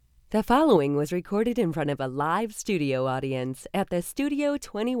The following was recorded in front of a live studio audience at the Studio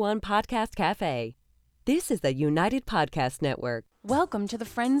 21 Podcast Cafe. This is the United Podcast Network. Welcome to the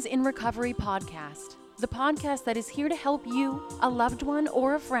Friends in Recovery podcast, the podcast that is here to help you, a loved one,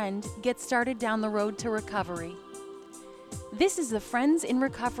 or a friend get started down the road to recovery. This is the Friends in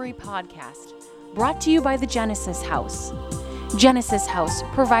Recovery podcast, brought to you by the Genesis House. Genesis House,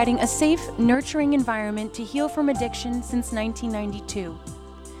 providing a safe, nurturing environment to heal from addiction since 1992.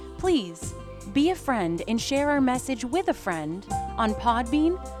 Please be a friend and share our message with a friend on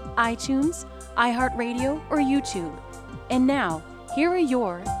Podbean, iTunes, iHeartRadio, or YouTube. And now, here are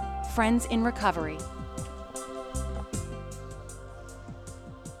your Friends in Recovery.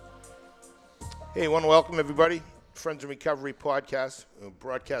 Hey, I want to welcome everybody. Friends in Recovery podcast,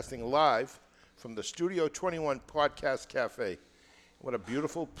 broadcasting live from the Studio 21 Podcast Cafe. What a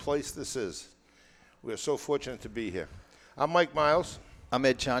beautiful place this is. We are so fortunate to be here. I'm Mike Miles. I'm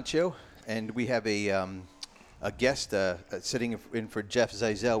Ed Chancho, and we have a guest sitting in for Jeff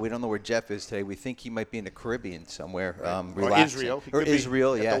Zeisel. We don't know where Jeff is today. We think he might be in the Caribbean somewhere, Or relaxing. Israel. He Or could be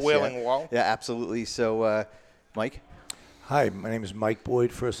Israel, at yes. the Wailing Wall. Yeah, absolutely. So, Mike? Hi, my name is Mike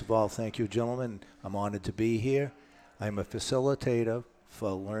Boyd. First of all, thank you, gentlemen. I'm honored to be here. I'm a facilitator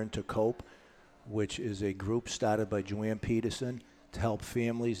for Learn to Cope, which is a group started by Joanne Peterson to help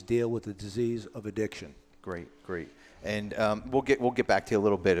families deal with the disease of addiction. Great. And we'll get back to you a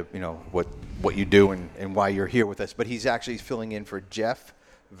little bit of what you do and why you're here with us. But he's actually filling in for Jeff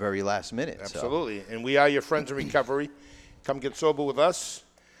very last minute. Absolutely. And we are your Friends in Recovery. Come get sober with us.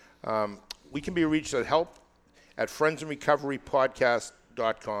 We can be reached at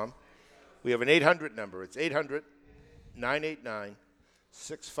help@friendsinrecoverypodcast.com. We have an 800 number. It's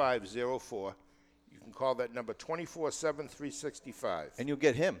 800-989-6504. You can call that number 24/7, 365. And you'll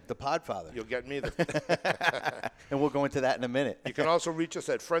get him, the Podfather. You'll get me. And we'll go into that in a minute. You can also reach us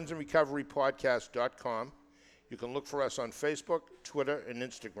at friendsinrecoverypodcast.com. You can look for us on Facebook, Twitter, and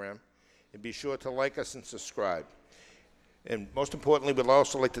Instagram. And be sure to like us and subscribe. And most importantly, we'd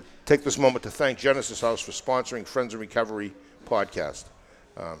also like to take this moment to thank Genesis House for sponsoring Friends in Recovery podcast.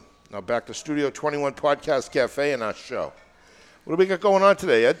 Now back to Studio 21 Podcast Cafe and our show. What do we got going on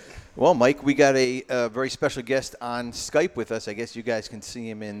today, Ed? Well, Mike, we got a very special guest on Skype with us. I guess you guys can see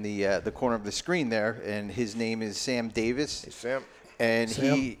him in the corner of the screen there, and his name is Sam Davis. Hey, Sam. And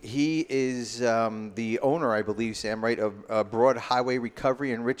Sam. he is the owner, I believe, Sam, right, of Broad Highway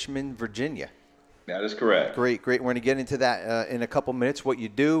Recovery in Richmond, Virginia. That is correct. Great. We're going to get into that in a couple minutes, what you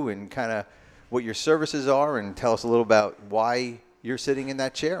do and kind of what your services are, and tell us a little about why you're sitting in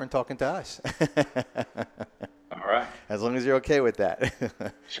that chair and talking to us. All right. As long as you're okay with that.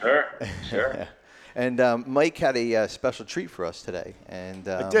 Sure. And Mike had a special treat for us today. And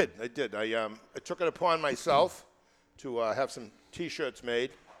I did. I took it upon myself to have some T-shirts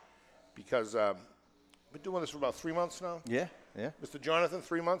made because I've been doing this for about 3 months now. Yeah. Mr. Jonathan,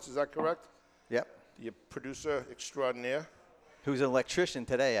 3 months, is that correct? Yep. The producer extraordinaire. Who's an electrician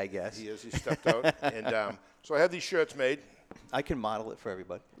today, I guess. He is. He stepped out. And so I had these shirts made. I can model it for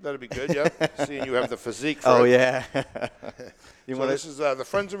everybody. That'd be good, yeah. Seeing you have the physique for Oh, it. yeah. So this is the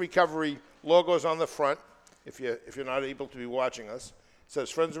Friends in Recovery logos on the front, if you're not able to be watching us. It says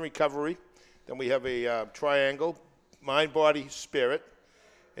Friends in Recovery. Then we have a triangle, Mind, Body, Spirit.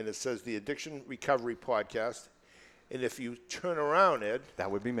 And it says the Addiction Recovery Podcast. And if you turn around, Ed.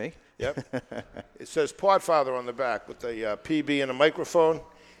 That would be me. Yep. It says Podfather on the back with a PB and a microphone.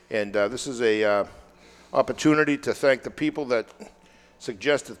 And this is a opportunity to thank the people that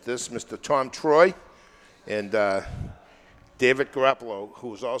suggested this, Mr. Tom Troy and David Garoppolo,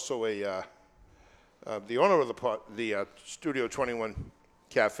 who is also the owner of the Studio 21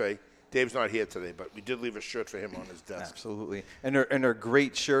 Cafe. Dave's not here today, but we did leave a shirt for him on his desk. Absolutely. And they're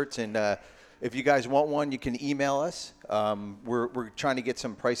great shirts. And if you guys want one, you can email us. We're trying to get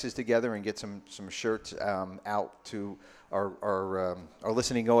some prices together and get some shirts out to our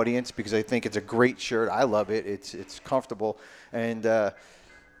listening audience because I think it's a great shirt. I love it. It's comfortable. And I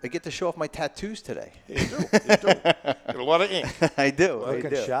get to show off my tattoos today. You do. Got a lot of ink. I do.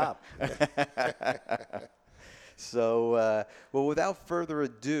 Looking sharp. So, well, without further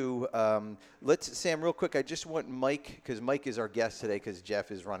ado, Sam, real quick, I just want Mike, because Mike is our guest today because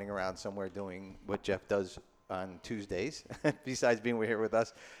Jeff is running around somewhere doing what Jeff does on Tuesdays, besides being here with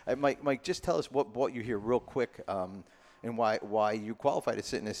us. Mike, just tell us what brought you here real quick and why you qualify to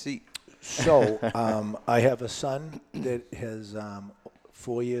sit in this seat. So I have a son that has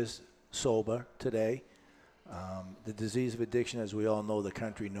 4 years sober today. The disease of addiction, as we all know, the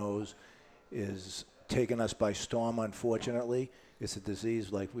country knows, is taken us by storm, unfortunately. It's a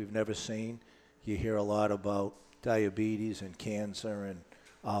disease like we've never seen. You hear a lot about diabetes and cancer and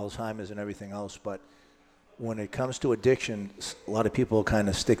Alzheimer's and everything else. But when it comes to addiction, a lot of people kind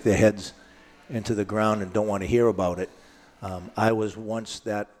of stick their heads into the ground and don't want to hear about it. I was once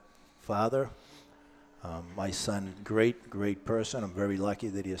that father. My son, great person. I'm very lucky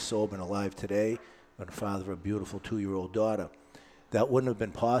that he is sober and alive today, and a father of a beautiful 2-year-old daughter. That wouldn't have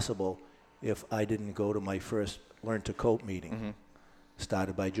been possible if I didn't go to my first Learn to Cope meeting,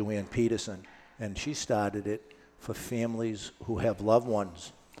 started by Joanne Peterson. And she started it for families who have loved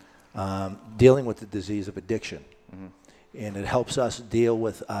ones dealing with the disease of addiction. And it helps us deal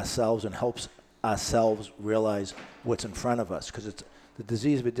with ourselves and helps ourselves realize what's in front of us, because the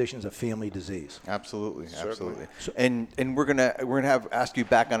disease of addiction is a family disease. Absolutely. Certainly. And we're gonna ask you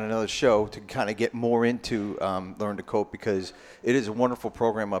back on another show to kind of get more into Learn to Cope, because it is a wonderful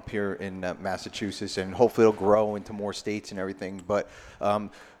program up here in Massachusetts, and hopefully it'll grow into more states and everything. But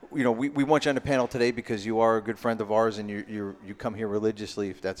we want you on the panel today because you are a good friend of ours, and you come here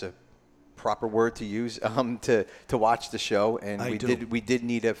religiously, if that's a proper word to use, to watch the show, and we did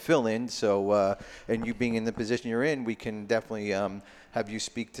need a fill-in. So and you being in the position you're in, we can definitely have you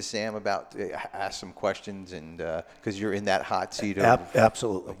speak to Sam about ask some questions, and because you're in that hot seat of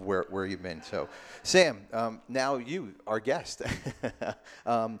Absolutely. of where you've been. So Sam, now you, our guest.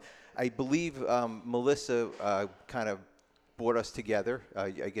 I believe Melissa kind of brought us together.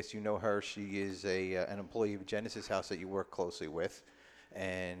 I guess you know her. She is an employee of Genesis House that you work closely with.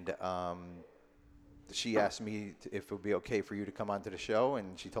 And she asked me if it would be okay for you to come onto the show,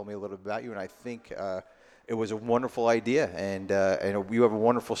 and she told me a little bit about you, and I think it was a wonderful idea, and you have a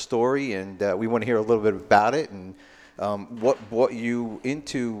wonderful story, and we want to hear a little bit about it, and what brought you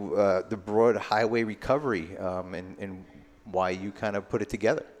into the Broad Highway Recovery, and why you kind of put it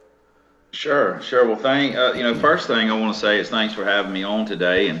together. Sure. Well, first thing I want to say is thanks for having me on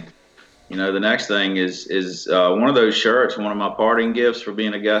today, and the next thing is one of those shirts, one of my parting gifts for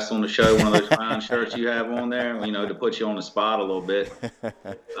being a guest on the show, one of those fine shirts you have on there, to put you on the spot a little bit.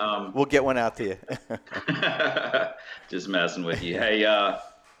 We'll get one out to you. Just messing with you. Hey,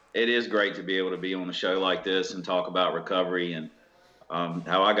 it is great to be able to be on a show like this and talk about recovery. And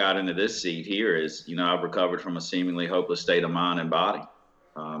how I got into this seat here is, I've recovered from a seemingly hopeless state of mind and body.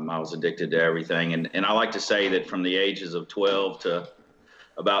 I was addicted to everything. And I like to say that from the ages of 12 to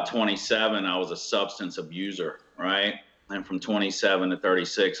about 27, I was a substance abuser, right? And from 27 to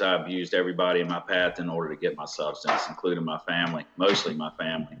 36, I abused everybody in my path in order to get my substance, including my family, mostly my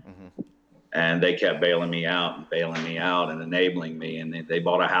family. And they kept bailing me out and enabling me. And they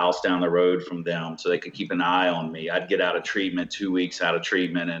bought a house down the road from them so they could keep an eye on me. I'd get out of treatment, 2 weeks out of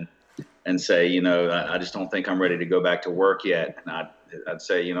treatment, and say, I just don't think I'm ready to go back to work yet. And I'd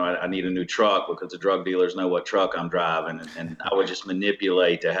say, I need a new truck because the drug dealers know what truck I'm driving. And I would just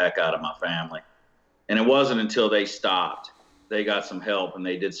manipulate the heck out of my family. And it wasn't until they stopped, they got some help and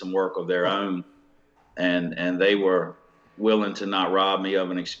they did some work of their own. And they were willing to not rob me of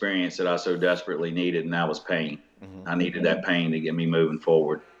an experience that I so desperately needed. And that was pain. I needed that pain to get me moving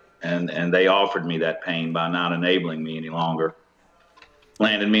forward. And they offered me that pain by not enabling me any longer.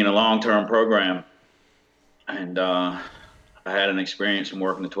 Landed me in a long-term program. And, I had an experience in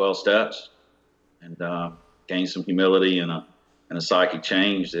working the 12 steps and gained some humility and a psychic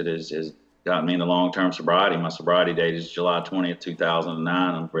change that has gotten me into long-term sobriety. My sobriety date is July 20th,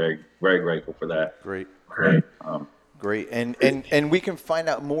 2009. I'm very, very grateful for that. Great. Great. And we can find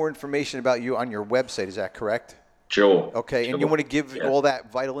out more information about you on your website. Is that correct? Sure. Okay. Sure. And you want to give all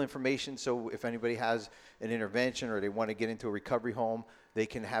that vital information so if anybody has an intervention or they want to get into a recovery home, they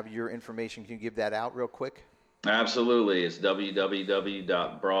can have your information. Can you give that out real quick? Absolutely. It's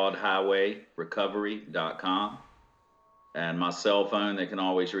www.broadhighwayrecovery.com. And my cell phone, they can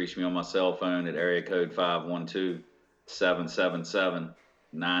always reach me on my cell phone at area code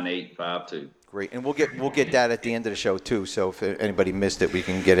 512-777-9852. Great. And we'll get that at the end of the show too. So if anybody missed it, we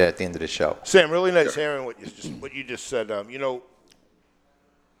can get it at the end of the show. Sam, really nice hearing what you just said.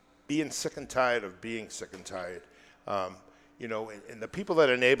 Being sick and tired of being sick and tired. And the people that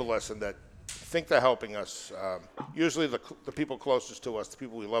enable us and that think they're helping us, usually the people closest to us, the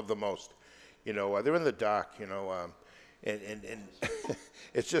people we love the most, they're in the dark, and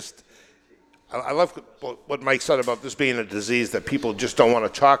it's just, I love what Mike said about this being a disease that people just don't want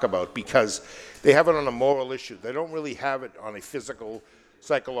to talk about because they have it on a moral issue. They don't really have it on a physical,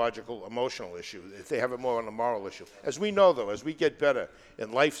 psychological, emotional issue. They have it more on a moral issue. As we know, though, as we get better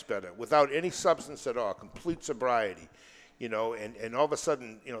and life's better, without any substance at all, complete sobriety, and all of a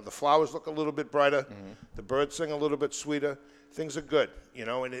sudden, the flowers look a little bit brighter, the birds sing a little bit sweeter, things are good,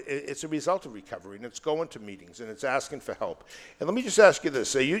 and it's a result of recovery, and it's going to meetings, and it's asking for help. And let me just ask you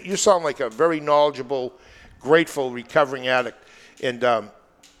this. You sound like a very knowledgeable, grateful, recovering addict, and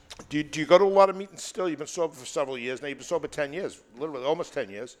Do you go to a lot of meetings still? You've been sober for several years now. You've been sober 10 years, literally almost 10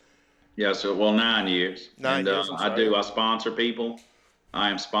 years. Yeah, so well, 9 years. 9 years. I sponsor people. I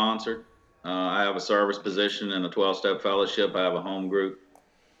am sponsored. I have a service position in a 12-step fellowship. I have a home group.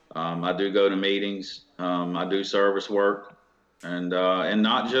 I do go to meetings. I do service work, and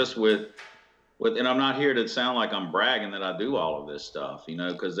not just with. And I'm not here to sound like I'm bragging that I do all of this stuff,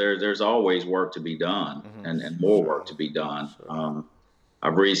 because there's always work to be done, and more work to be done.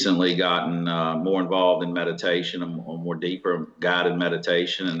 I've recently gotten more involved in meditation, a more deeper guided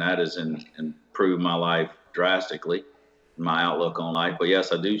meditation, and that has improved my life drastically, my outlook on life. But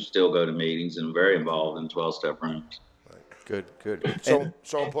yes, I do still go to meetings and I'm very involved in 12-step rooms. Good.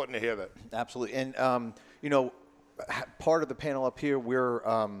 So important to hear that. Absolutely. And, part of the panel up here,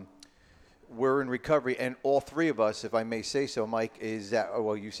 we're in recovery, and all three of us, if I may say so, Mike, is that,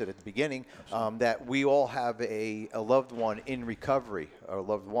 well, you said at the beginning, that we all have a loved one in recovery, or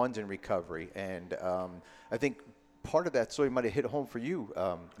loved ones in recovery. And I think part of that story might have hit home for you,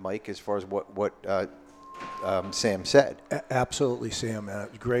 Mike, as far as what Sam said. Absolutely, Sam.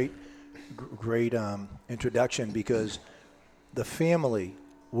 Great introduction, because the family,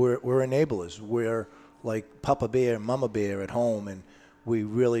 we're enablers. We're like Papa Bear and Mama Bear at home, and we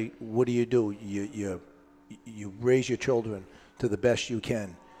really, what do? You raise your children to the best you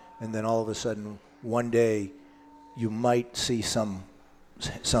can, and then all of a sudden, one day, you might see some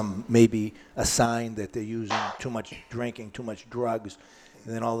maybe a sign that they're using too much drinking, too much drugs,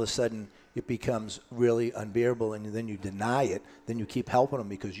 and then all of a sudden it becomes really unbearable, and then you deny it. Then you keep helping them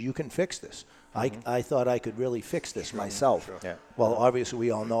because you can fix this. I thought I could really fix this myself. Sure. Yeah. Well, obviously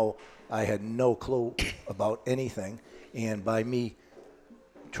we all know I had no clue about anything, and by me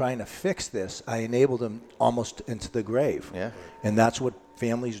trying to fix this, I enabled them almost into the grave. Yeah. And that's what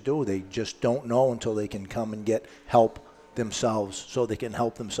families do. They just don't know until they can come and get help themselves, so they can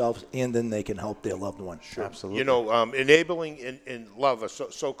help themselves, and then they can help their loved one. Sure. Absolutely. Enabling and love are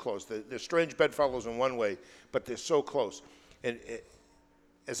so close. They're strange bedfellows in one way, but they're so close. And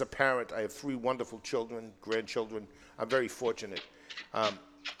as a parent, I have 3 wonderful children, grandchildren. I'm very fortunate.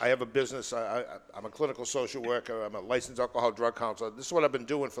 I have a business. I'm a clinical social worker. I'm a licensed alcohol drug counselor. This is what I've been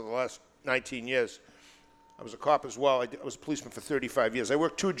doing for the last 19 years. I was a cop as well. I was a policeman for 35 years. I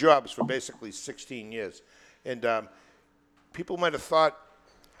worked 2 jobs for basically 16 years. And people might have thought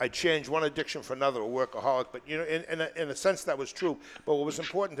I changed one addiction for another, a workaholic. But, in a sense, that was true. But what was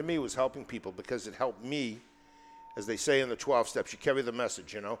important to me was helping people, because it helped me, as they say in the 12 steps, you carry the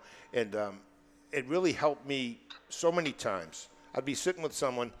message, And it really helped me so many times. I'd be sitting with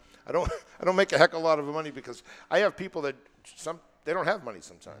someone. I don't make a heck of a lot of money, because I have people that they don't have money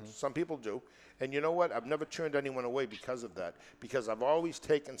sometimes. Mm-hmm. Some people do. And you know what? I've never turned anyone away because of that, because I've always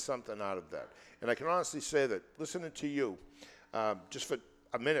taken something out of that. And I can honestly say that listening to you, just for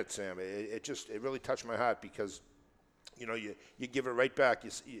a minute, Sam, it really touched my heart, because you give it right back.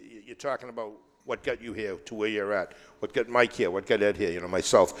 You're talking about what got you here to where you're at, what got Mike here, what got Ed here,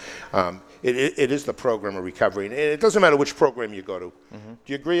 myself. It is the program of recovery, and it doesn't matter which program you go to. Mm-hmm. Do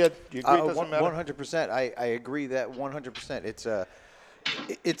you agree, Ed? Do you agree it doesn't matter? 100%. I agree that 100%.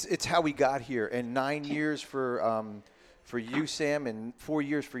 It's how we got here, and 9 years for you, Sam, and 4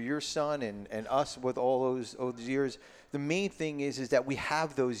 years for your son, and us with all those years. The main thing is that we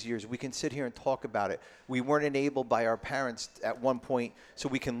have those years. We can sit here and talk about it. We weren't enabled by our parents at one point, so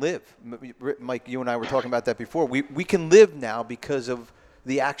we can live. Mike, you and I were talking about that before. We can live now because of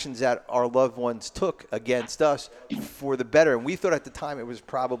the actions that our loved ones took against us for the better. And we thought at the time it was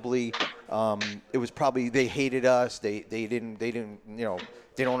probably they hated us. They didn't they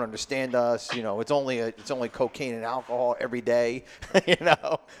don't understand us. It's only cocaine and alcohol every day. But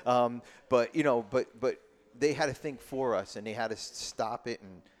they had to think for us, and they had to stop it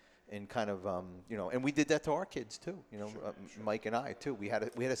and kind of and we did that to our kids too. Mike and I too. We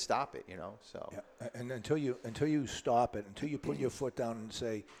had to stop it. So. Yeah. And until you stop it, until you put your foot down and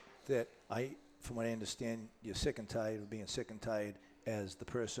say that from what I understand, you're sick and tired of being sick and tired as the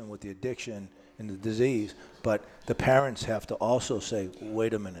person with the addiction and the disease, but the parents have to also say,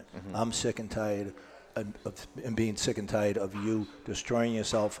 wait a minute, mm-hmm. I'm sick and tired of being sick and tired of you destroying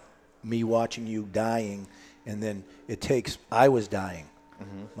yourself, me watching you dying, and then I was dying.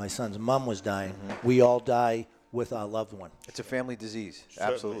 Mm-hmm. My son's mom was dying. Mm-hmm. We all die with our loved one. It's a family disease.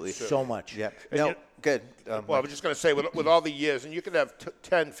 Certainly, absolutely. So much. Yeah. No, good. Well, I was just going to say, with all the years, and you could have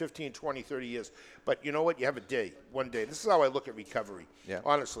 10, 15, 20, 30 years, but you know what? You have one day. This is how I look at recovery. Yeah.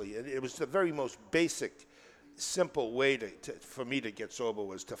 Honestly, it was the very most basic, simple way for me to get sober,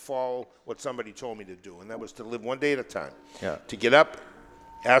 was to follow what somebody told me to do, and that was to live one day at a time. Yeah. To get up,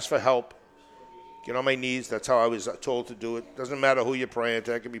 ask for help, Get on my knees. That's how I was told to do it. Doesn't matter who you're praying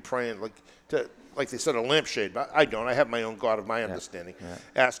to. I could be praying like they said, a lampshade. But I don't. I have my own God of my understanding.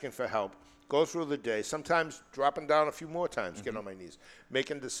 Asking for help. Go through the day. Sometimes dropping down a few more times. Get on my knees.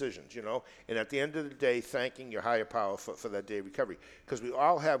 Making decisions, And at the end of the day, thanking your higher power for that day of recovery. Because we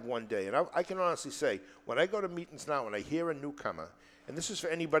all have one day. And I can honestly say, when I go to meetings now and I hear a newcomer, and this is for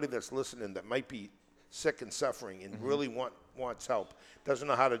anybody that's listening that might be sick and suffering and really wants help, doesn't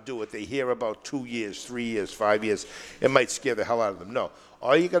know how to do it. They hear about 2 years, 3 years, 5 years. It might scare the hell out of them. No.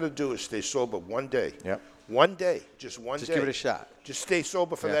 All you got to do is stay sober one day. Yep. One day. Just one day. Just give it a shot. Just stay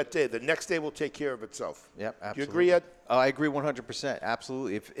sober for that day. The next day will take care of itself. Yep, absolutely. Do you agree, Ed? I agree 100%.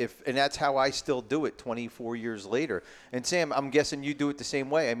 Absolutely. And that's how I still do it 24 years later. And Sam, I'm guessing you do it the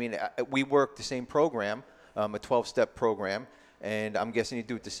same way. I mean, we work the same program, a 12-step program, and I'm guessing you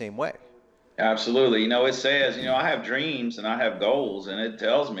do it the same way. Absolutely. It says, I have dreams and I have goals, and it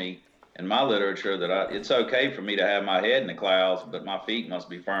tells me in my literature that it's okay for me to have my head in the clouds, but my feet must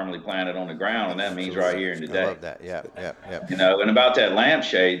be firmly planted on the ground, and that means right here in today. I love that. Yeah. And about that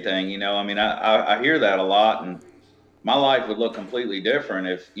lampshade thing, I hear that a lot, and my life would look completely different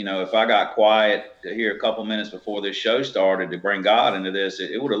if I got quiet here a couple minutes before this show started to bring God into this.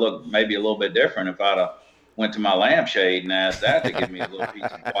 It would have looked maybe a little bit different if I'd have went to my lampshade and asked that to give me a little peace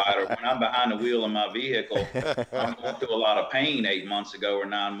and quiet. Or when I'm behind the wheel of my vehicle, I'm going through a lot of pain 8 months ago or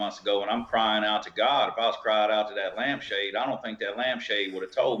 9 months ago, and I'm crying out to God. If I was crying out to that lampshade, I don't think that lampshade would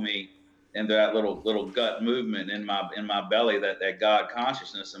have told me in that little gut movement in my belly that God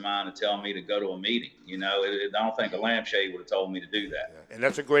consciousness of mine to tell me to go to a meeting. I don't think a lampshade would have told me to do that. Yeah. And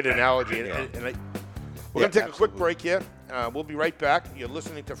that's a great analogy. We're going to take a quick break here. We'll be right back. You're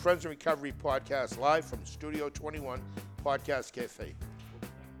listening to Friends in Recovery Podcast live from Studio 21 Podcast Cafe.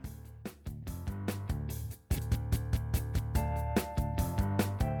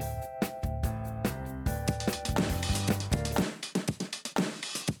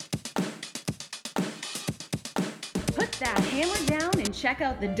 Put that hammer down and check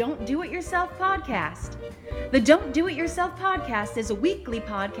out the Don't Do It Yourself podcast. The Don't Do It Yourself podcast is a weekly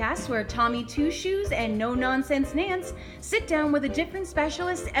podcast where Tommy Two Shoes and No Nonsense Nance sit down with a different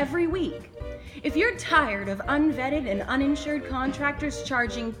specialist every week. If you're tired of unvetted and uninsured contractors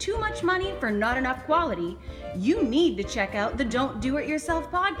charging too much money for not enough quality, you need to check out the Don't Do It Yourself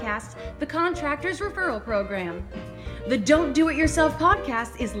podcast, the Contractors Referral Program. The Don't Do It Yourself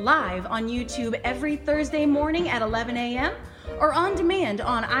podcast is live on YouTube every Thursday morning at 11 a.m. or on demand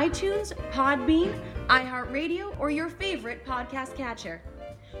on iTunes, Podbean, iHeartRadio, or your favorite podcast catcher.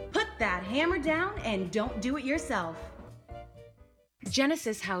 Put that hammer down and don't do it yourself.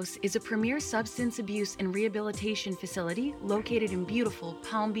 Genesis House is a premier substance abuse and rehabilitation facility located in beautiful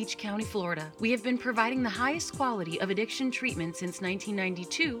Palm Beach County, Florida. We have been providing the highest quality of addiction treatment since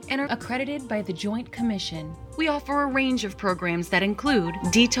 1992 and are accredited by the Joint Commission. We offer a range of programs that include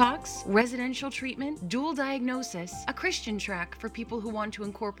detox, residential treatment, dual diagnosis, a Christian track for people who want to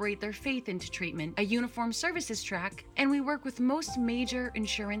incorporate their faith into treatment, a uniform services track, and we work with most major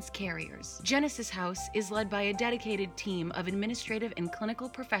insurance carriers. Genesis House is led by a dedicated team of administrative and clinical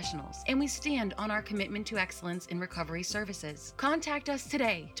professionals, and we stand on our commitment to excellence in recovery services. Contact us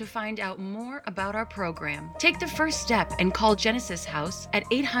today to find out more about our program. Take the first step and call Genesis House at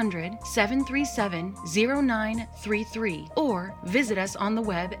 800-737-0933 or visit us on the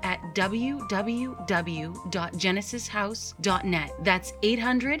web at www.genesishouse.net. That's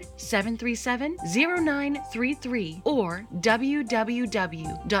 800-737-0933 or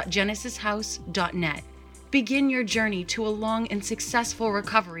www.genesishouse.net. Begin your journey to a long and successful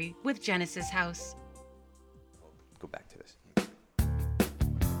recovery with Genesis House. Go back to this.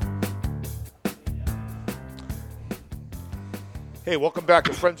 Hey, welcome back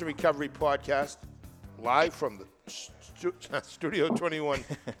to Friends in Recovery Podcast, live from the Studio 21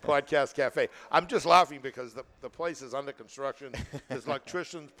 Podcast Cafe. I'm just laughing because the place is under construction. There's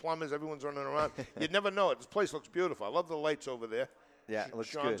electricians, plumbers, everyone's running around. You'd never know it. This place looks beautiful. I love the lights over there. Yeah, it looks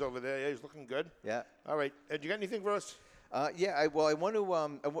Sean's good. over there. Yeah, he's looking good. Yeah. All right. Do you got anything for us? I want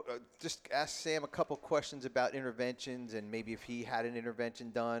to just ask Sam a couple questions about interventions and maybe if he had an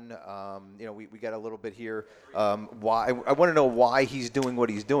intervention done. We got a little bit here. Why I want to know why he's doing what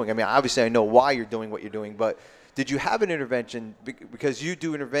he's doing. I mean, obviously I know why you're doing what you're doing, but did you have an intervention because you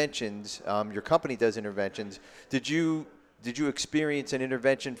do interventions? Your company does interventions. Did you experience an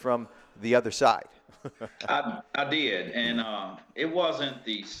intervention from the other side? I did, and it wasn't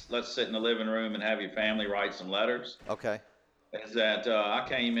let's sit in the living room and have your family write some letters. Okay. Is that I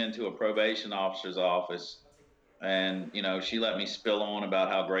came into a probation officer's office And, she let me spill on about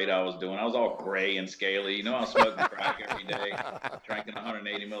how great I was doing. I was all gray and scaly. I was smoking crack every day, drinking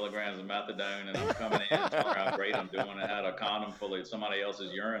 180 milligrams of methadone, and I'm coming in and telling her how great I'm doing. I had a condom full of somebody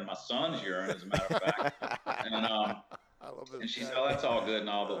else's urine, my son's urine, as a matter of fact. And she said, "Oh, that's all good and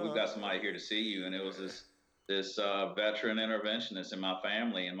all, but we've got somebody here to see you." And it was this veteran interventionist in my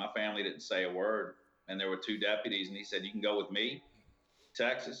family, and my family didn't say a word. And there were 2 deputies, and he said, "You can go with me to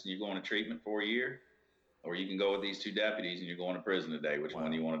Texas, and you're going to treatment for a year. Or you can go with these 2 deputies and you're going to prison today. Which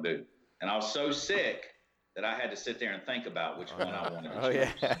one do you want to do?" And I was so sick that I had to sit there and think about which one I wanted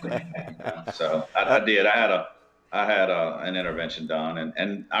to choose. So I did. I had an intervention done,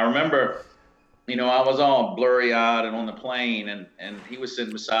 and I remember, I was all blurry eyed and on the plane, and he was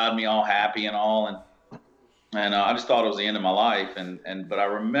sitting beside me, all happy and all, and I just thought it was the end of my life, but I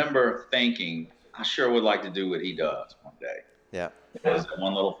remember thinking, I sure would like to do what he does one day. Yeah. It was that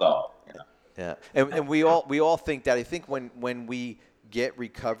one little thought. Yeah, and we all think that. I think when we get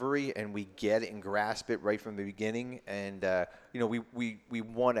recovery and we get it and grasp it right from the beginning, and we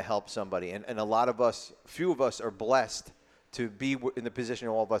want to help somebody, and few of us are blessed to be in the position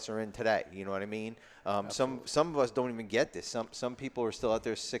all of us are in today. You know what I mean? Some of us don't even get this. Some people are still out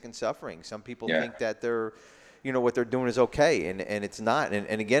there sick and suffering. Some people think that they're, what they're doing is okay, and it's not.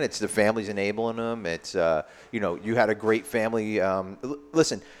 And again, it's the families enabling them. It's you had a great family.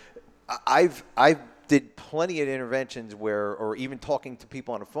 Listen. I've did plenty of interventions or even talking to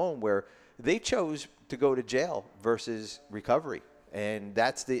people on the phone where they chose to go to jail versus recovery, and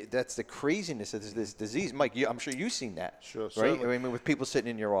that's the craziness of this disease. Mike, I'm sure you've seen that, Sure, right? certainly. I mean, with people sitting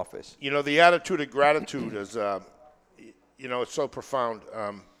in your office. The attitude of gratitude is, it's so profound.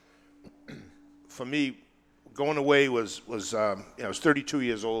 For me, going away was I was 32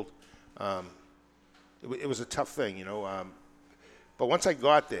 years old. It was a tough thing, But once I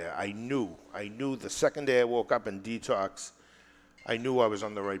got there, I knew the second day I woke up in detox, I knew I was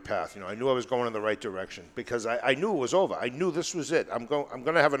on the right path. I knew I was going in the right direction because I knew it was over. I knew this was it. I'm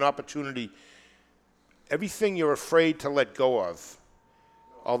going to have an opportunity. Everything you're afraid to let go of,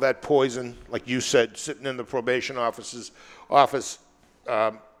 all that poison, like you said, sitting in the probation office,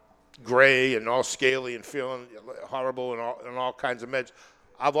 gray and all scaly and feeling horrible and all kinds of meds.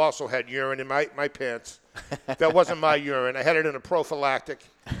 I've also had urine in my pants. That wasn't my urine. I had it in a prophylactic,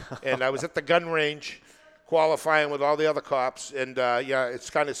 and I was at the gun range qualifying with all the other cops, and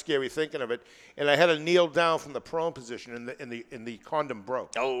it's kind of scary thinking of it. And I had to kneel down from the prone position, and the condom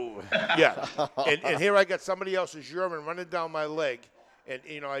broke. Oh, yeah. And here I got somebody else's urine running down my leg, and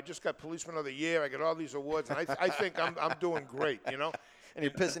I just got Policeman of the Year. I got all these awards, and I think I'm doing great, And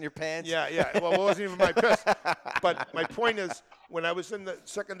you're pissing your pants? Yeah. Well, it wasn't even my piss. But my point is, when I was in the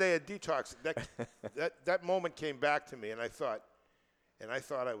second day of detox, that moment came back to me, and I thought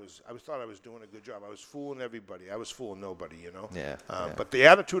I was doing a good job. I was fooling everybody. I was fooling nobody, Yeah. But the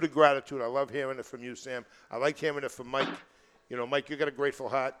attitude of gratitude, I love hearing it from you, Sam. I like hearing it from Mike. Mike, you got a grateful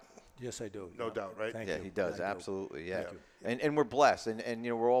heart. Yes, I do. No doubt, right? Thank Yeah, you. he does. I do. Absolutely. Yeah. Thank you. And we're blessed, and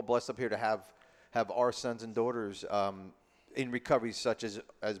we're all blessed up here to have our sons and daughters in recovery, such as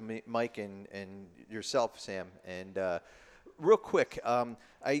Mike and yourself, Sam. And real quick,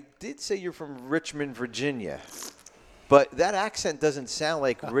 I did say you're from Richmond, Virginia, but that accent doesn't sound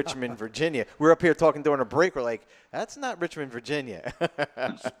like Richmond, Virginia. We're up here talking during a break. We're like, that's not Richmond, Virginia.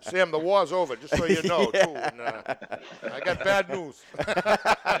 Sam, the war's over, just so you know, too. And, I got bad news.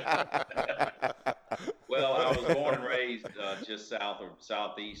 Well, I was born and raised just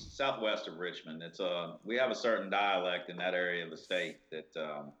southwest of Richmond. We have a certain dialect in that area of the state that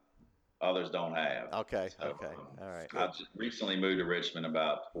others don't have. Okay. So, All right. I just recently moved to Richmond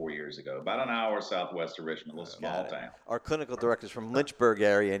about 4 years ago, about an hour southwest of Richmond, a little small town. Our clinical director's from Lynchburg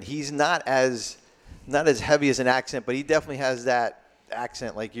area, and he's not as heavy as an accent, but he definitely has that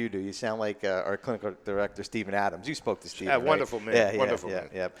accent like you do. You sound like our clinical director, Stephen Adams. You spoke to Stephen, right? Wonderful man. Wonderful man.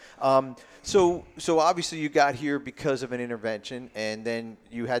 man. So obviously you got here because of an intervention, and then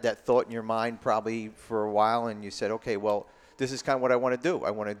you had that thought in your mind probably for a while, and you said, okay, well, this is kind of what I want to do.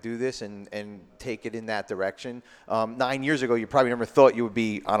 I want to do this and take it in that direction. 9 years ago, you probably never thought you would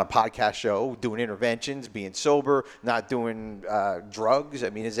be on a podcast show doing interventions, being sober, not doing drugs.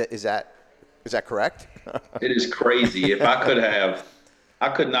 I mean, is that correct? It is crazy. If I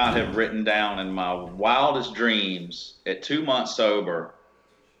could not have written down in my wildest dreams at 2 months sober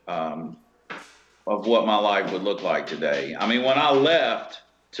of what my life would look like today. I mean, when I left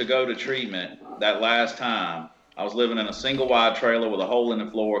to go to treatment that last time, I was living in a single wide trailer with a hole in the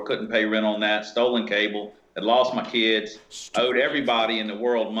floor, couldn't pay rent on that, stolen cable, had lost my kids, owed everybody in the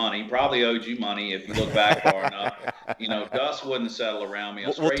world money, probably owed you money if you look back far enough. You know, dust wouldn't settle around me.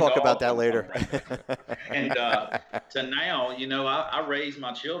 We'll talk about that later. And to now, you know, I raise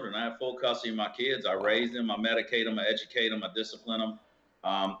my children. I have full custody of my kids. I raise them, I medicate them, I educate them, I discipline them.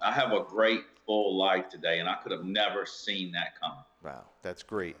 I have a great full life today, and I could have never seen that coming. Wow, that's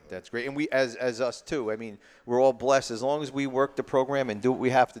great. That's great. And we, as us too, I mean, we're all blessed. As long as we work the program and do what we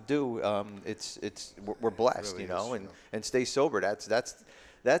have to do, we're blessed, Really you know, is, and stay sober.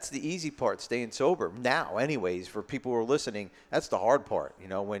 That's the easy part, staying sober. Now, anyways, for people who are listening, that's the hard part, you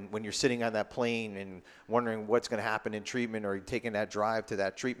know, when you're sitting on that plane and wondering what's going to happen in treatment, or you're taking that drive to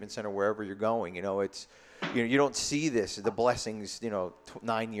that treatment center, wherever you're going, you know, it's, you know, you don't see the blessings, you know,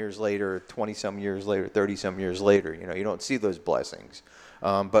 9 years later, 20-some years later, 30-some years later, you know, you don't see those blessings.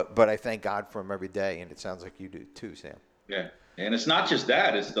 But I thank God for them every day, and it sounds like you do too, Sam. Yeah. And it's not just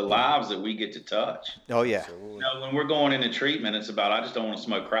that, it's the lives that we get to touch. Oh, yeah. You know, when we're going into treatment, it's about, I just don't want to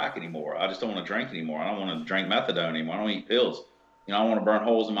smoke crack anymore. I just don't want to drink anymore. I don't want to drink methadone anymore. I don't eat pills. You know, I don't want to burn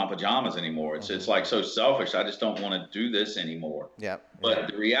holes in my pajamas anymore. It's like so selfish. I just don't want to do this anymore. Yeah. But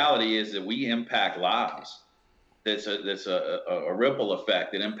the reality is that we impact lives. That's a ripple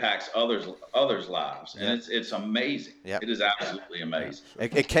effect that impacts others' lives, and it's amazing. Yep. It is absolutely amazing.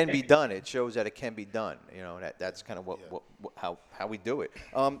 It can be done. It shows that it can be done. You know, that's kind of how we do it.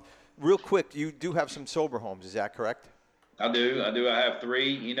 Real quick, you do have some sober homes. Is that correct? I do. I have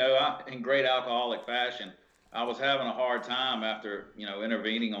 3. You know, in great alcoholic fashion, I was having a hard time after, you know,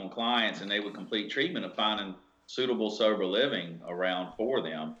 intervening on clients, and they would complete treatment of finding suitable sober living around for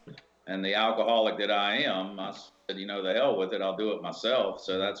them. And the alcoholic that I am, I said, you know, the hell with it. I'll do it myself.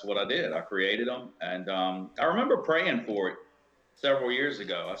 So that's what I did. I created them. And I remember praying for it several years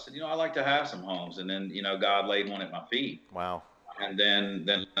ago. I said, you know, I'd like to have some homes. And then, you know, God laid one at my feet. Wow. And then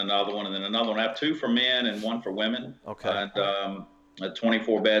another one, and then another one. I have 2 for men and 1 for women. Okay. And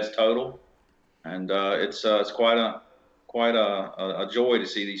 24 beds total. And it's quite a joy to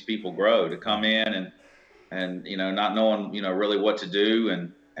see these people grow, to come in and you know, not knowing, you know, really what to do,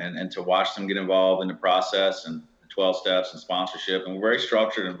 and to watch them get involved in the process and the 12 steps and sponsorship, and a very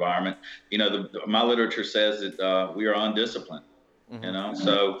structured environment. You know, my literature says that we are undisciplined, you know,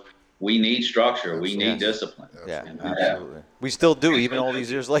 so we need structure. We need discipline. Yeah, absolutely. We still do, even all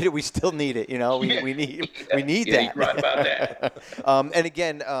these years later, we still need it. You know, we need that. You're right about that. And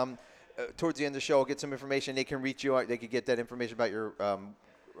again, towards the end of the show, I'll get some information. They can reach you. They could get that information about your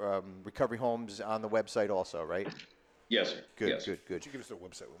recovery homes on the website also, right? Yes, sir. Good, yes. good. Could you give us the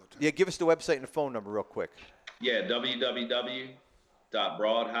website one more time? Yeah, give us the website and the phone number real quick. Yeah,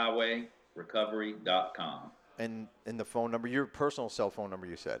 www.broadhighwayrecovery.com. And the phone number, your personal cell phone number,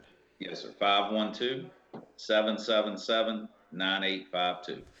 you said. Yes, sir.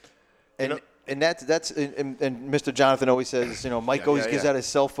 512-777-9852. And that's Mr. Jonathan always says, you know, Mike always gives out his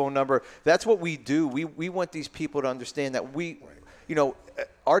cell phone number. That's what we do. We want these people to understand that you know,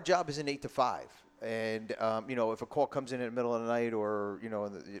 our job is an 8 to 5. And, you know, if a call comes in the middle of the night, or, you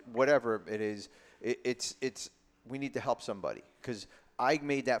know, whatever it is, we need to help somebody. Because I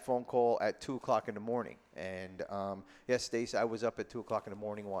made that phone call at 2 o'clock in the morning. And, yes, Stace, I was up at 2 o'clock in the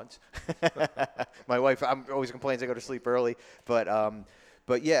morning once. My wife always complains I go to sleep early. But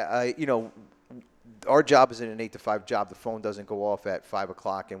yeah, you know, our job is an 8 to 5 job. The phone doesn't go off at 5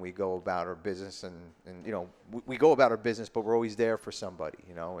 o'clock, and we go about our business. And you know, we go about our business, but we're always there for somebody,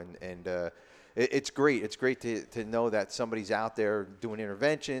 you know, and it's great. It's great to know that somebody's out there doing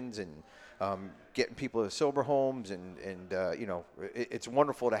interventions and getting people to sober homes, and you know, it's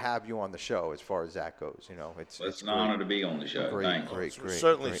wonderful to have you on the show as far as that goes. You know, it's an honor to be on the show. Great.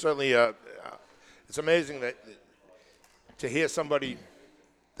 Certainly, it's amazing that to hear somebody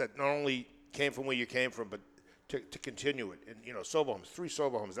that not only came from where you came from, but to continue it. And, you know, sober homes, 3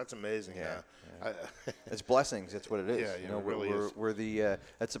 sober homes, that's amazing. Yeah. It's blessings. That's what it is. Yeah, you know, it really is. We're the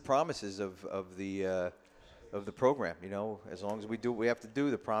that's the promises of the program. You know, as long as we do what we have to do,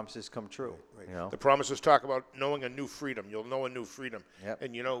 the promises come true. Right. You know, the promises talk about knowing a new freedom. You'll know a new freedom. Yep.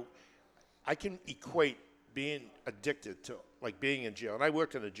 And, you know, I can equate being addicted to, like, being in jail. And I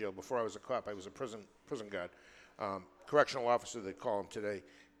worked in a jail before I was a cop. I was a prison guard, correctional officer, they call him today.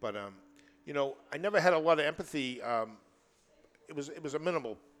 But, you know, I never had a lot of empathy. It was a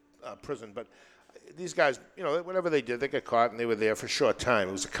minimal prison, but these guys, you know, whatever they did, they got caught and they were there for a short time.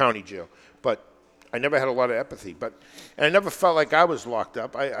 It was a county jail, but I never had a lot of empathy. And I never felt like I was locked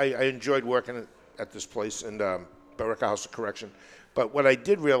up. I enjoyed working at this place in Barica House of Correction. But what I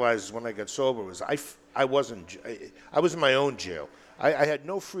did realize is when I got sober was I was in my own jail. I had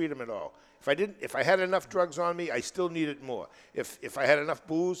no freedom at all. If I had enough drugs on me, I still needed more. If I had enough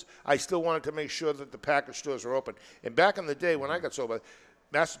booze, I still wanted to make sure that the package stores were open. And back in the day when I got sober,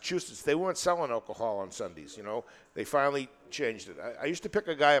 Massachusetts, they weren't selling alcohol on Sundays, you know. They finally changed it. I used to pick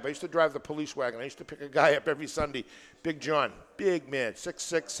a guy up. I used to drive the police wagon. I used to pick a guy up every Sunday, Big John, big man,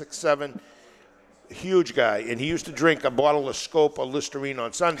 6'6", 6'7", huge guy. And he used to drink a bottle of Scope or Listerine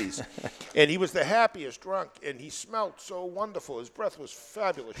on Sundays. And he was the happiest drunk, and he smelled so wonderful. His breath was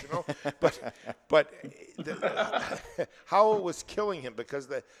fabulous, you know. But how it was killing him, because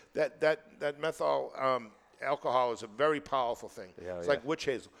that methyl alcohol is a very powerful thing. It's like witch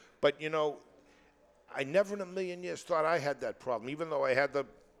hazel. But, you know, I never in a million years thought I had that problem, even though I had the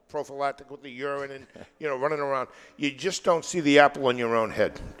prophylactic with the urine and, you know, running around. You just don't see the apple on your own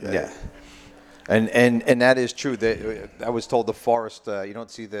head. Yeah. And that is true. I was told the forest, you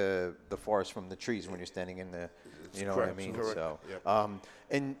don't see the forest from the trees when you're standing in the, you know Correct. what I mean? Correct. So,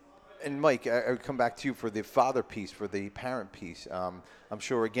 Yep. And Mike, I would come back to you for the father piece, for the parent piece. I'm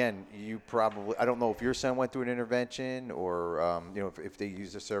sure, again, you probably, I don't know if your son went through an intervention or, you know, if they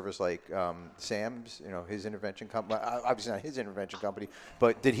used a service like Sam's, you know, his intervention company, obviously not his intervention company,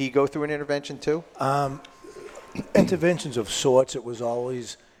 but did he go through an intervention too? Interventions of sorts. It was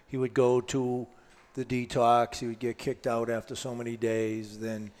always, he would go to the detox, he would get kicked out after so many days,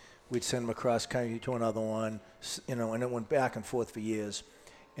 then we'd send him across country to another one, you know, and it went back and forth for years.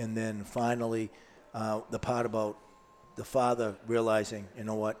 And then finally, the part about the father realizing, you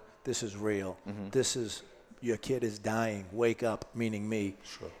know what, this is real. Mm-hmm. This is, your kid is dying. Wake up, meaning me.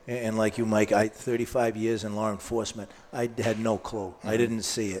 Sure. And like you, Mike, 35 years in law enforcement, I had no clue. Mm-hmm. I didn't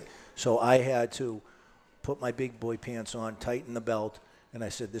see it. So I had to put my big boy pants on, tighten the belt, and I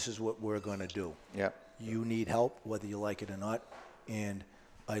said, this is what we're going to do. Yep. You need help, whether you like it or not. And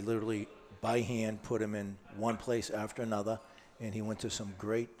I literally, by hand, put him in one place after another. And he went to some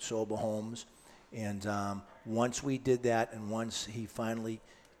great sober homes. And once we did that, and once he finally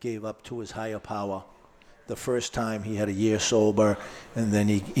gave up to his higher power, the first time he had a year sober, and then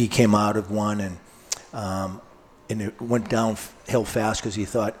he came out of one, and it went downhill fast because he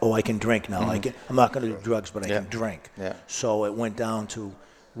thought, oh, I can drink now. Mm-hmm. I'm not going to do drugs, but I can drink. Yeah. So it went down to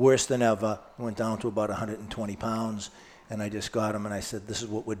worse than ever. It went down to about 120 pounds. And I just got him, and I said, this is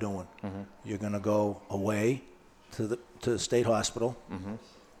what we're doing. Mm-hmm. You're going to go away to the state hospital, mm-hmm.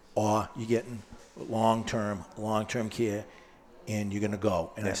 or you're getting long-term care, and you're going to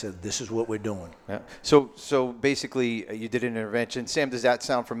go. And I said, this is what we're doing. Yeah. So basically, you did an intervention. Sam, does that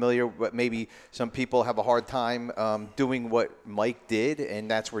sound familiar? But maybe some people have a hard time doing what Mike did, and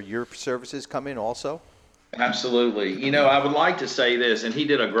that's where your services come in also? Absolutely. You know, I would like to say this, and he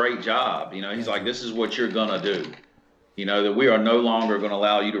did a great job. You know, he's like, this is what you're going to do. You know, that we are no longer going to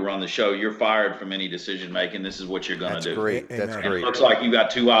allow you to run the show. You're fired from any decision making. This is what you're going to do. Great. That's great. It looks like you got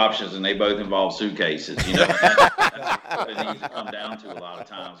two options, and they both involve suitcases. You know, that's what it needs to come down to a lot of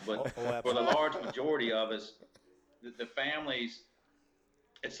times. But for the large majority of us, the families,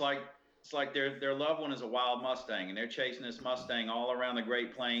 it's like their loved one is a wild Mustang, and they're chasing this Mustang all around the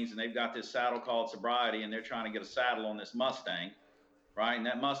Great Plains, and they've got this saddle called sobriety, and they're trying to get a saddle on this Mustang. Right, and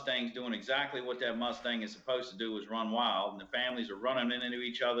that Mustang's doing exactly what that Mustang is supposed to do, is run wild. And the families are running into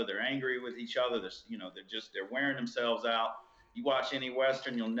each other. They're angry with each other. They're wearing themselves out. You watch any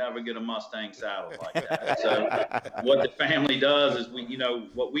Western, you'll never get a Mustang saddle like that. So what the family does is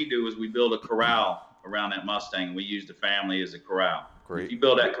what we do is we build a corral around that Mustang. We use the family as a corral. Great. If you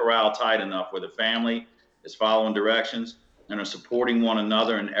build that corral tight enough where the family is following directions and are supporting one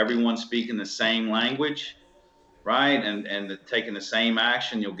another, and everyone's speaking the same language, right, and taking the same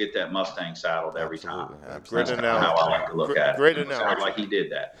action, you'll get that Mustang saddled every time. Great That's analogy. how I like to look at it. Great analogy. Sounds like he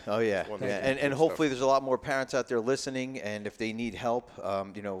did that. Oh yeah, and hopefully there's a lot more parents out there listening, and if they need help,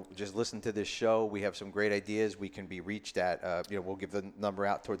 just listen to this show. We have some great ideas. We can be reached at, we'll give the number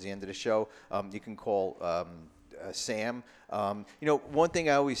out towards the end of the show. You can call Sam. One thing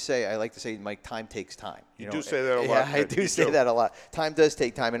I always say, I like to say, Mike, time takes time. You do say that a lot. Yeah, I do say that a lot. Time does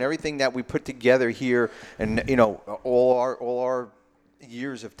take time, and everything that we put together here, and all our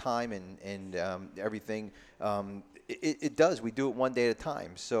years of time and everything, it does. We do it one day at a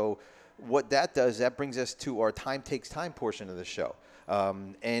time. So what that does, that brings us to our time takes time portion of the show.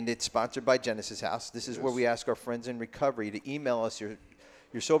 And it's sponsored by Genesis House. This is where we ask our friends in recovery to email us your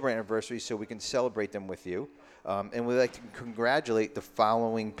sober anniversary so we can celebrate them with you. And we'd like to congratulate the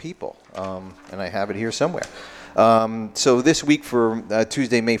following people. And I have it here somewhere. So this week for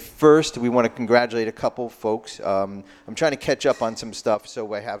Tuesday, May 1st, we want to congratulate a couple folks. I'm trying to catch up on some stuff,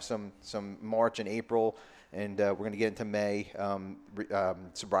 so I have some March and April and we're going to get into May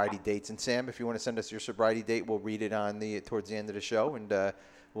sobriety dates. And Sam, if you want to send us your sobriety date, we'll read it on towards the end of the show, and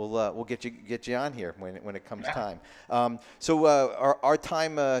we'll get you on here when it comes time. So our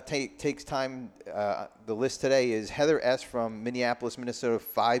time takes time. The list today is Heather S. from Minneapolis, Minnesota,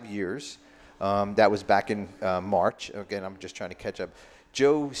 5 years. That was back in March. Again, I'm just trying to catch up.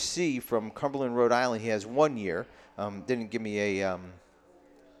 Joe C. from Cumberland, Rhode Island. He has 1 year. Didn't give me a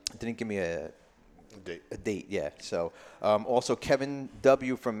date. Yeah. So also Kevin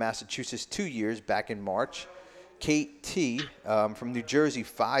W. from Massachusetts, 2 years back in March. Kate T. From New Jersey,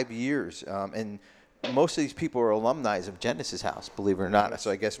 5 years. And most of these people are alumni of Genesis House, believe it or not. So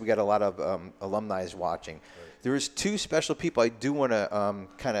I guess we got a lot of alumni watching. Right. There is 2 special people I do want to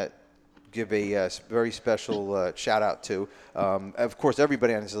kind of give a very special shout out to. Of course,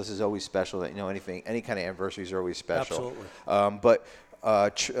 everybody on this list is always special. Any kind of anniversaries are always special. Absolutely. But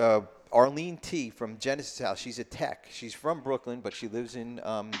Arlene T. from Genesis House, she's a tech. She's from Brooklyn, but she lives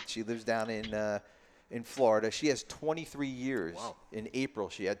down in Florida. She has 23 years. Wow. In April,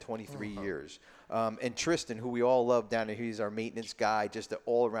 she had 23 years. And Tristan, who we all love down here, he's our maintenance guy, just an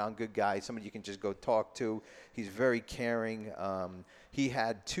all-around good guy, somebody you can just go talk to. He's very caring. He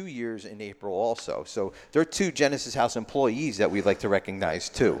had 2 years in April also. So there are 2 Genesis House employees that we'd like to recognize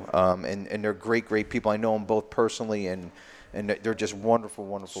too. And they're great people. I know them both personally, and they're just wonderful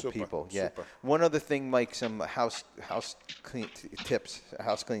people. Yeah. Super. One other thing, Mike, some house cleaning tips.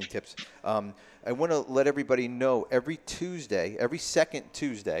 I want to let everybody know every second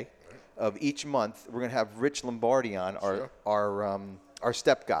Tuesday of each month, we're going to have Rich Lombardi on, our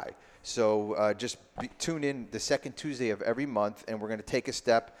step guy. So just tune in the second Tuesday of every month, and we're going to take a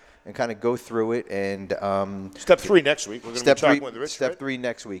step and kind of go through it. And step 3 next week. We're going to be talking with Rich. Step 3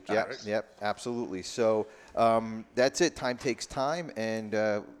 next week. Yep, right. Yep, absolutely. So that's it. Time takes time, and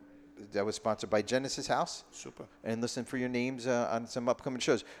that was sponsored by Genesis House. Super. And listen for your names on some upcoming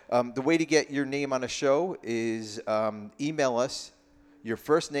shows. The way to get your name on a show is email us your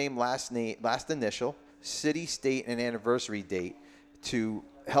first name, last initial, city, state, and anniversary date to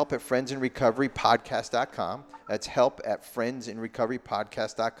help@friendsinrecoverypodcast.com. That's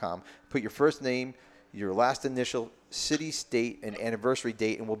help@friendsinrecoverypodcast.com. Put your first name, your last initial, city, state, and anniversary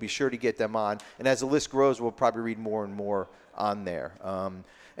date, and we'll be sure to get them on. And as the list grows, we'll probably read more and more on there.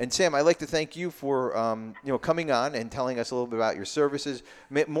 And Sam, I'd like to thank you for coming on and telling us a little bit about your services.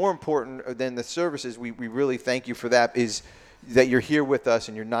 More important than the services, we really thank you for that, is that you're here with us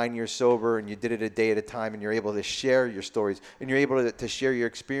and you're 9 years sober and you did it a day at a time and you're able to share your stories and you're able to share your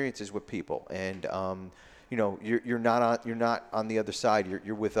experiences with people. And you're not on the other side.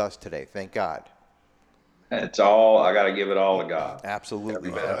 You're with us today. Thank God. It's all, I got to give it all to God.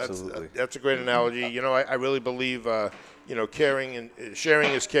 Absolutely. Absolutely. That's a great analogy. I really believe, caring and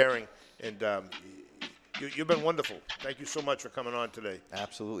sharing is caring. And you've been wonderful. Thank you so much for coming on today.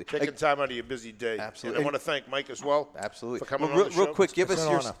 Absolutely. Taking time out of your busy day. Absolutely. And I want to thank Mike as well. Absolutely. For coming on the show. Real quick, give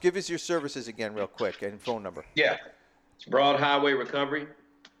us your services again real quick and phone number. Yeah. It's Broad Highway Recovery,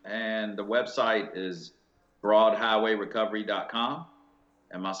 and the website is broadhighwayrecovery.com,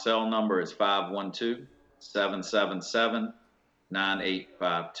 and my cell number is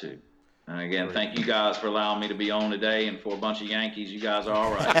 512-777-9852. And again, thank you guys for allowing me to be on today. And for a bunch of Yankees, you guys are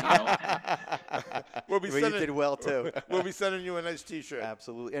all right. You did well too. We'll be sending you a nice T-shirt.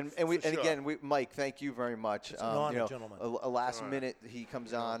 Absolutely. Again, Mike, thank you very much. It's an honor, gentlemen. A last minute, he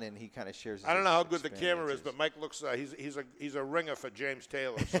comes on and he kind of shares. I don't know how good the camera is, but Mike looks. He's a ringer for James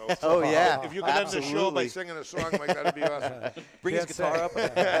Taylor. So oh yeah. If you could end the show by singing a song, Mike, that'd be awesome. Bring his guitar up.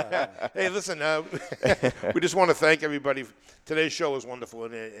 Hey, listen. We just want to thank everybody. Today's show was wonderful,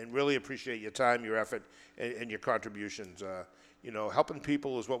 and really appreciate your time, your effort, and your contributions. Helping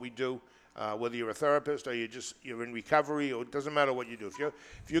people is what we do. Whether you're a therapist or you're in recovery, or it doesn't matter what you do.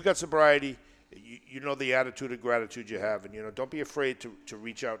 If you got sobriety, you know the attitude of gratitude you have, and don't be afraid to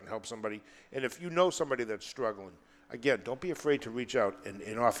reach out and help somebody. And if you know somebody that's struggling, again, don't be afraid to reach out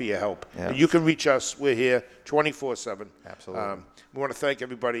and offer your help. Yeah. And you can reach us. We're here 24/7. Absolutely. We want to thank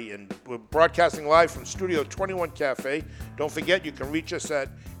everybody, and we're broadcasting live from Studio 21 Cafe. Don't forget, you can reach us at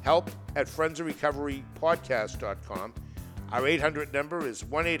help@friendsofrecoverypodcast.com. Our 800 number is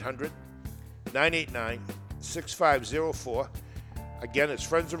 1-800-989-6504. Again, it's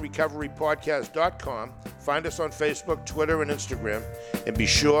friendsofrecoverypodcast.com. Find us on Facebook, Twitter, and Instagram, and be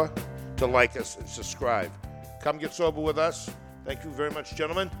sure to like us and subscribe. Come get sober with us. Thank you very much,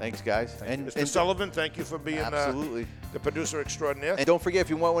 gentlemen. Thanks, guys. And Mr. Sullivan, thank you for being absolutely the producer extraordinaire. And don't forget,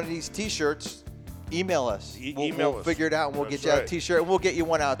 if you want one of these T-shirts, email us. We'll figure it out, and we'll get you out a T-shirt, and we'll get you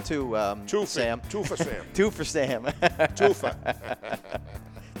one out too, Sam. Two for Sam. Two for Sam. Two for.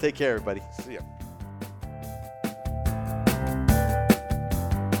 Take care, everybody. See ya.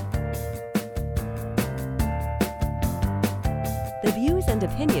 The views and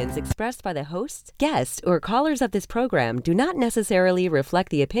opinions expressed by the hosts, guests, or callers of this program do not necessarily reflect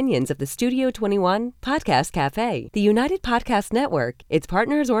the opinions of the Studio 21 Podcast Cafe, the United Podcast Network, its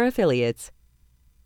partners, or affiliates.